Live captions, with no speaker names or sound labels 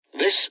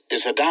This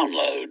is a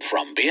download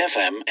from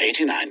BFM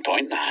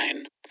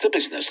 89.9, the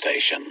business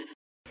station.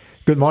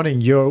 Good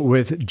morning. You're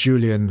with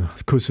Julian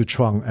Kusu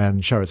Chuang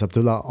and Sharis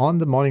Abdullah on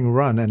the morning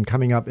run. And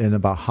coming up in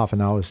about half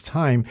an hour's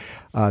time,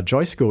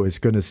 Joyce Goh is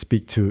going to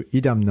speak to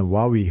Idham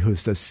Nawawi,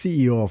 who's the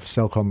CEO of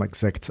Celcom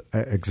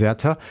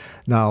Axiata.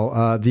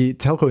 Now, the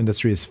telco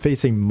industry is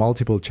facing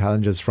multiple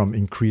challenges from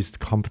increased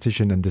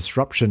competition and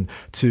disruption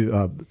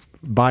to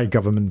by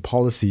government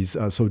policies.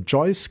 So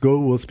Joyce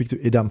Goh will speak to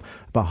Idham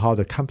about how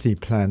the company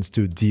plans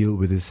to deal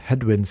with these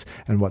headwinds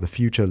and what the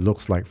future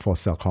looks like for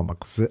Celcom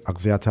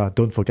Axiata.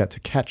 Don't forget to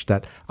catch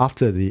that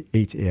after the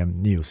 8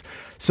 a.m. news.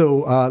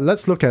 So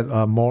let's look at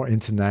more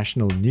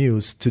international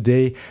news.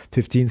 Today,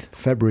 15th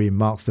February,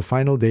 marks the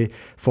final day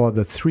for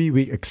the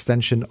 3-week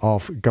extension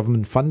of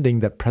government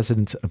funding that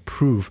President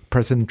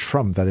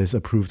Trump, that is,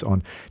 approved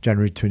on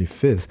January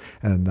 25th.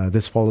 And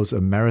this follows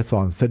a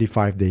marathon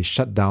 35-day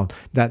shutdown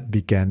that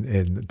began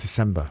in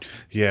December.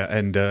 Yeah,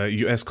 and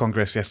U.S.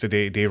 Congress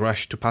yesterday, they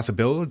rushed to pass a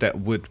bill that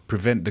would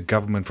prevent the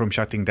government from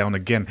shutting down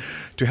again.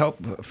 To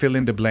help fill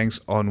in the blanks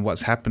on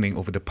what's happening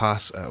over the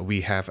past,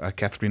 we have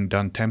Catherine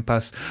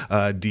Dunn-Tempas,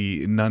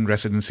 the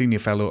non-resident senior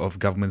fellow of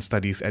government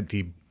studies at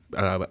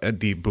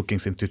the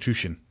Brookings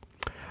Institution.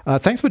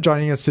 Thanks for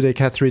joining us today,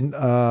 Catherine.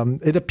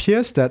 It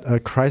appears that a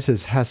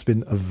crisis has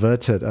been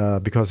averted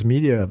because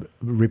media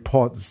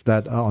reports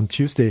that on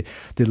Tuesday,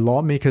 the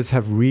lawmakers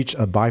have reached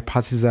a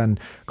bipartisan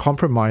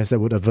compromise that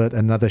would avert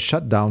another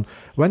shutdown.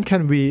 When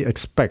can we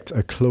expect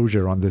a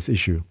closure on this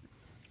issue?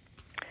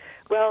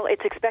 Well,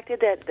 it's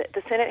expected that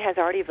the Senate has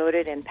already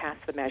voted and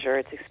passed the measure.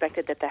 It's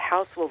expected that the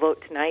House will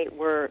vote tonight.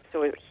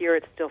 So here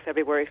it's still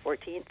February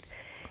 14th.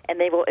 And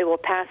it will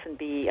pass and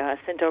be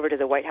sent over to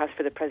the White House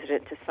for the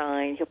president to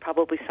sign. He'll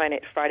probably sign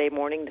it Friday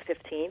morning, the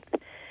 15th.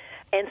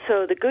 And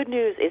so the good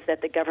news is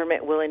that the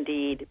government will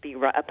indeed be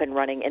up and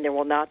running, and there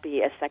will not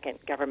be a second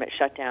government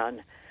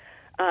shutdown.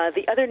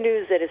 The other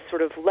news that is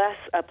sort of less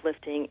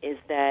uplifting is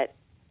that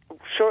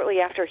shortly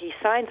after he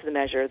signs the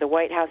measure, the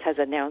White House has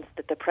announced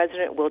that the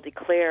president will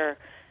declare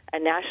a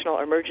national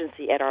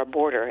emergency at our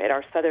border, at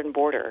our southern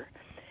border.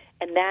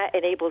 And that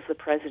enables the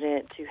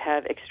president to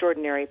have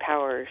extraordinary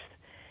powers,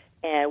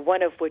 and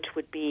one of which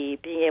would be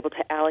being able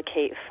to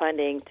allocate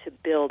funding to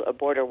build a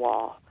border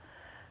wall.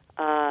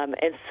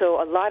 And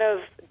so a lot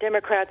of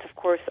Democrats, of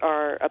course,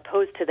 are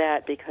opposed to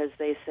that because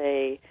they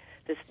say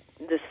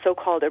this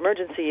so-called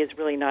emergency is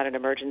really not an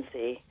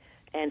emergency,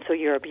 and so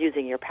you're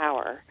abusing your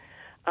power.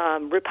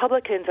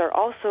 Republicans are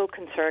also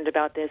concerned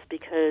about this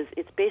because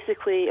it's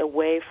basically a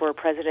way for a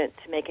president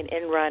to make an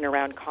end run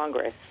around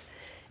Congress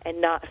and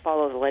not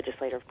follow the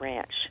legislative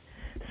branch.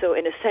 So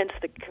in a sense,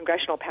 the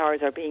congressional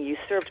powers are being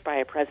usurped by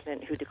a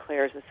president who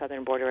declares the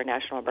southern border a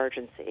national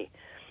emergency.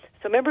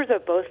 So members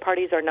of both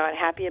parties are not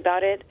happy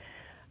about it,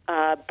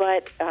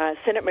 but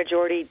Senate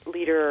Majority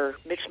Leader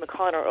Mitch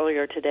McConnell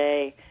earlier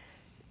today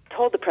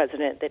told the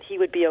president that he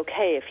would be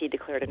okay if he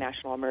declared a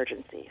national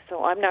emergency.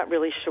 So I'm not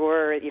really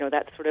sure,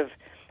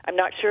 I'm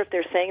not sure if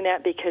they're saying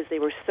that because they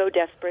were so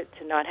desperate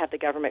to not have the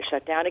government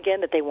shut down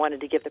again that they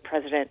wanted to give the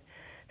president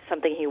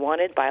something he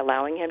wanted by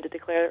allowing him to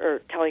declare or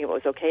telling him it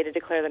was okay to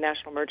declare the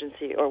national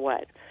emergency or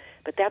what.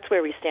 But that's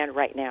where we stand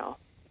right now.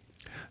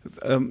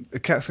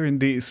 Catherine,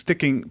 the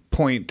sticking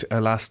point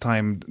last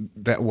time,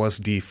 that was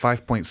the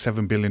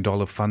 $5.7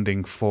 billion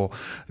funding for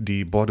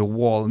the border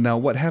wall. Now,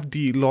 what have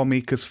the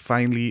lawmakers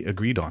finally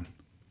agreed on?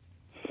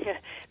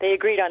 They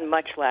agreed on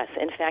much less.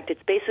 In fact,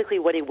 it's basically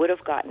what he would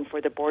have gotten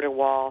for the border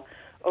wall,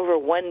 over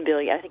 $1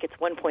 billion. I think it's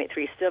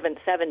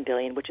 $1.377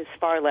 billion, which is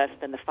far less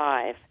than the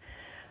 $5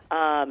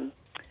 billion.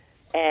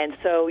 And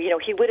so,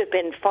 he would have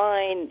been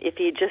fine if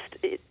he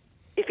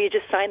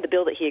just signed the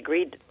bill that he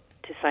agreed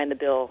to sign the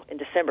bill in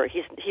December.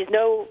 He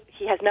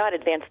has not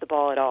advanced the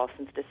ball at all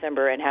since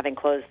December, and having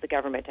closed the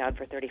government down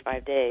for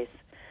 35 days.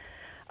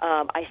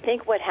 I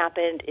think what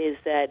happened is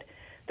that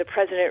the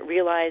president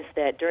realized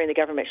that during the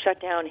government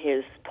shutdown,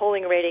 his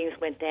polling ratings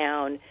went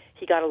down.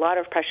 He got a lot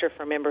of pressure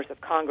from members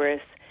of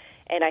Congress,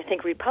 and I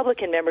think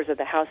Republican members of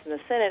the House and the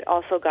Senate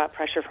also got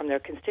pressure from their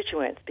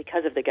constituents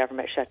because of the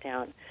government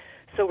shutdown.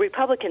 So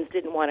Republicans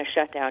didn't want to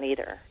shut down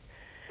either.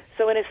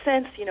 So in a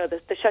sense,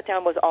 the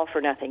shutdown was all for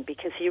nothing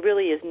because he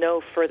really is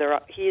no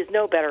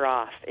better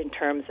off in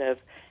terms of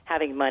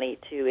having money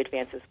to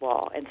advance his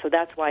wall. And so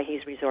that's why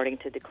he's resorting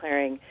to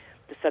declaring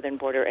the southern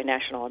border a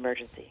national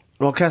emergency.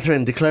 Well,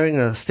 Catherine, declaring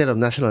a state of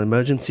national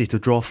emergency to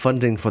draw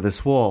funding for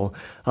this wall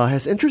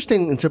has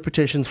interesting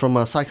interpretations from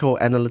a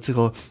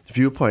psychoanalytical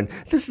viewpoint.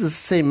 This is the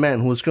same man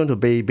who is going to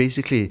be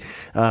basically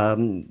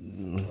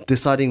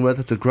deciding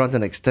whether to grant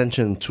an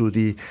extension to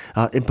the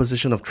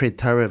imposition of trade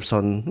tariffs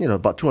on,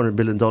 about $200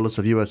 billion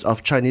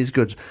of Chinese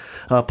goods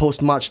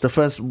post-March the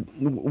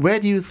 1st. Where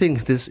do you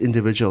think this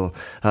individual,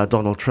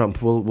 Donald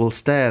Trump, will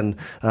stand,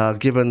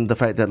 given the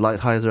fact that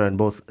Lighthizer and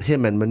both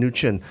him and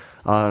Mnuchin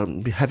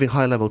having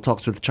high-level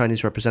talks with Chinese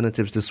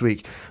representatives this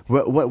week?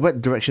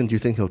 What direction do you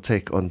think he'll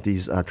take on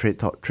these trade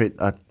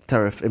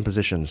tariff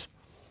impositions?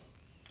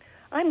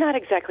 I'm not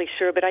exactly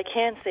sure, but I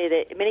can say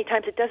that many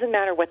times it doesn't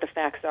matter what the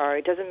facts are.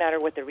 It doesn't matter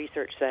what the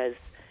research says.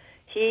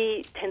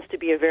 he tends to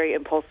be a very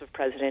impulsive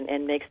president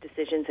and makes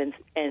decisions,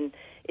 and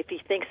if he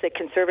thinks that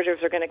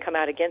conservatives are going to come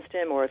out against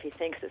him, or if he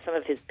thinks that some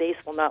of his base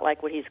will not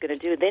like what he's going to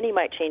do, then he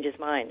might change his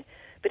mind.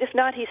 But if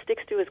not, he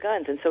sticks to his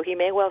guns, and so he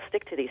may well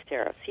stick to these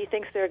tariffs. He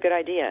thinks they're a good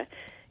idea,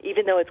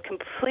 even though it's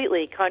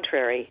completely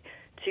contrary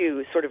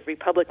to sort of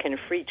Republican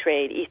free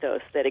trade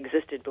ethos that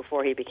existed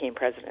before he became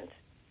president.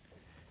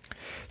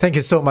 Thank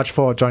you so much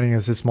for joining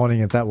us this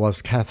morning. And that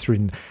was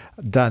Catherine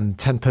Dunn,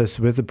 Tempest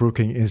with the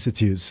Brookings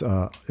Institute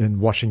in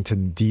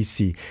Washington,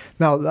 D.C.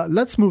 Now,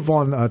 let's move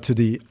on to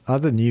the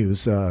other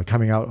news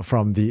coming out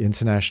from the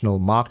international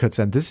markets.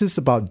 And this is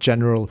about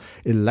General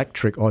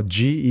Electric, or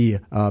GE,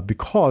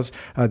 because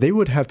they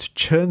would have to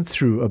churn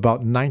through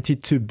about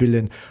 $92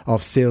 billion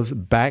of sales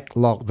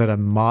backlog that are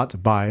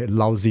marred by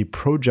lousy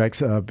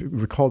projects.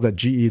 Recall that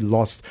GE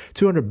lost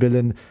 $200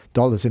 billion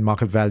in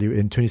market value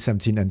in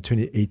 2017 and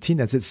 2018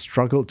 as it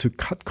struggled to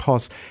cut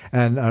costs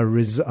and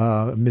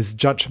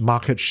misjudge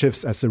market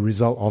shifts as a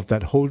result of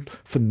that whole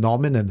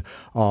phenomenon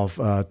of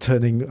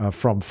turning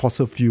from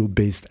fossil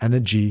fuel-based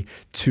energy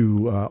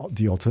to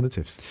the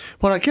alternatives.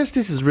 Well, I guess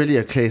this is really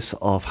a case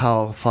of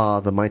how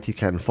far the mighty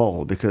can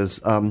fall, because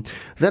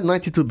that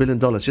 $92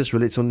 billion just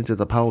relates only to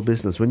the power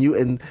business. When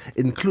you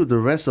include the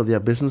rest of their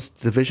business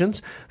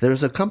divisions, there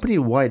is a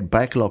company-wide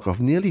backlog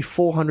of nearly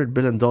 $400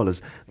 billion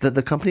that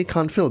the company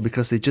can't fill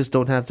because they just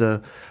don't have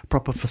the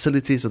proper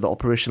facilities or the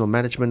operational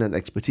management and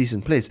expertise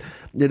in place.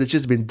 It has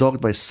just been dogged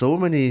by so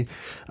many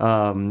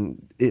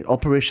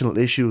operational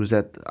issues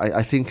that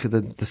I think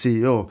the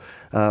CEO,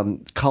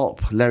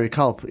 Larry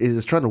Culp,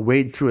 is trying to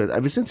wade through it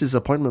ever since his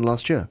appointment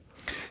last year.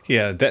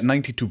 Yeah, that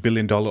 $92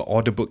 billion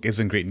order book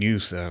isn't great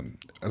news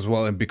as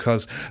well, and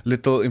because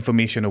little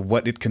information of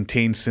what it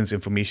contains, since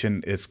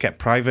information is kept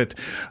private.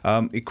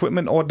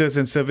 Equipment orders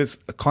and service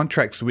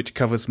contracts, which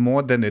covers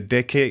more than a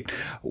decade.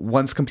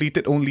 Once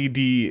completed, only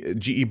the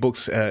GE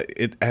books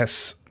it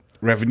has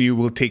revenue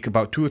will take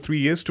about 2 or 3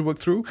 years to work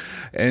through.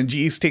 And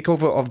GE's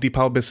takeover of the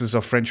power business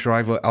of French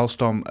rival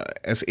Alstom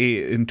SA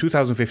in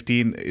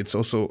 2015, it's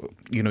also,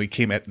 it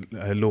came at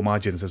low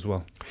margins as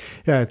well.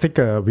 Yeah, I think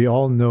we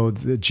all know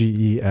the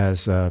GE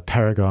as a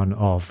paragon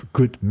of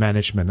good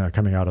management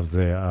coming out of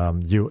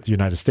the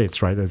United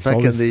States, right? It's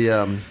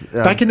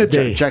back in the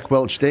day. Jack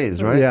Welch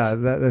days, right? Yeah,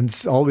 and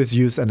it's always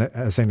used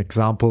as an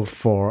example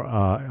for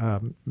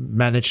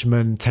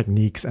management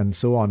techniques and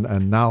so on.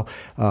 And now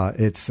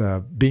it's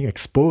being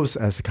exposed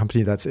as a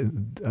company that's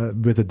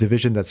with a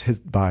division that's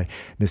hit by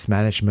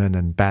mismanagement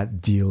and bad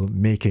deal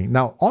making.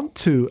 Now, on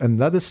to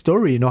another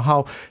story.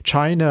 How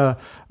China,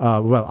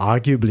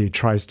 arguably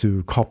tries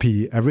to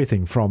copy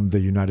everything from the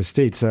United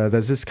States.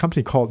 There's this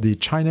company called the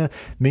China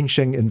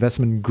Minsheng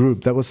Investment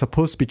Group that was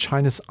supposed to be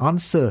China's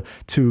answer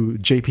to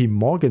JP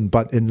Morgan,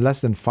 but in less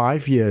than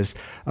 5 years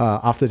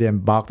after they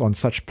embarked on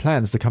such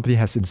plans, the company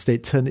has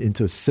instead turned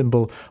into a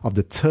symbol of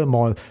the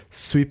turmoil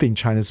sweeping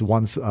China's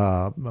once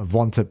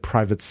vaunted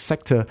private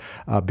sector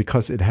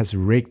because it has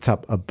raked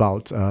up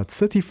about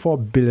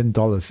 $34 billion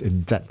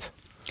in debt.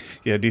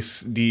 Yeah, the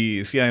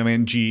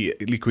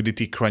CIMNG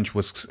liquidity crunch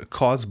was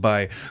caused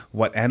by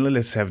what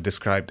analysts have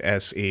described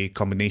as a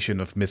combination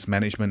of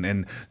mismanagement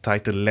and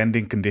tighter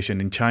lending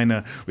condition in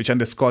China, which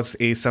underscores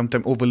a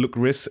sometimes overlooked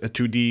risk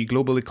to the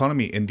global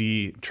economy in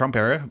the Trump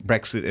era,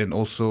 Brexit, and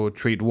also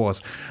trade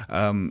wars.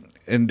 And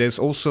there's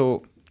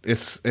also,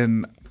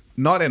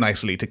 not an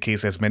isolated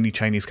case, as many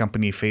Chinese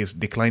companies face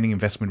declining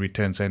investment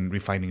returns and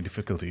refining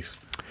difficulties.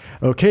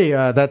 Okay,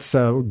 that's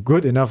a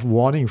good enough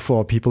warning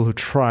for people who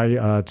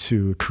try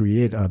to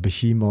create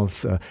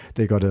behemoths.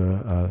 They got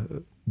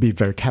to be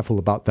very careful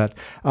about that.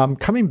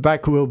 Coming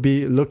back, we'll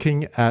be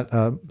looking at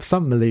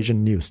some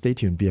Malaysian news. Stay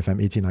tuned, BFM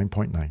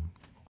 89.9.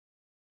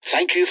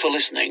 Thank you for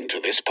listening to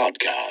this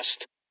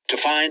podcast. To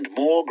find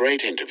more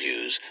great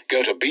interviews,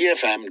 go to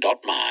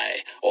bfm.my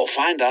or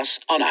find us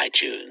on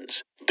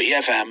iTunes.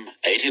 BFM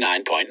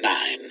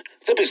 89.9,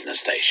 the business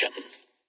station.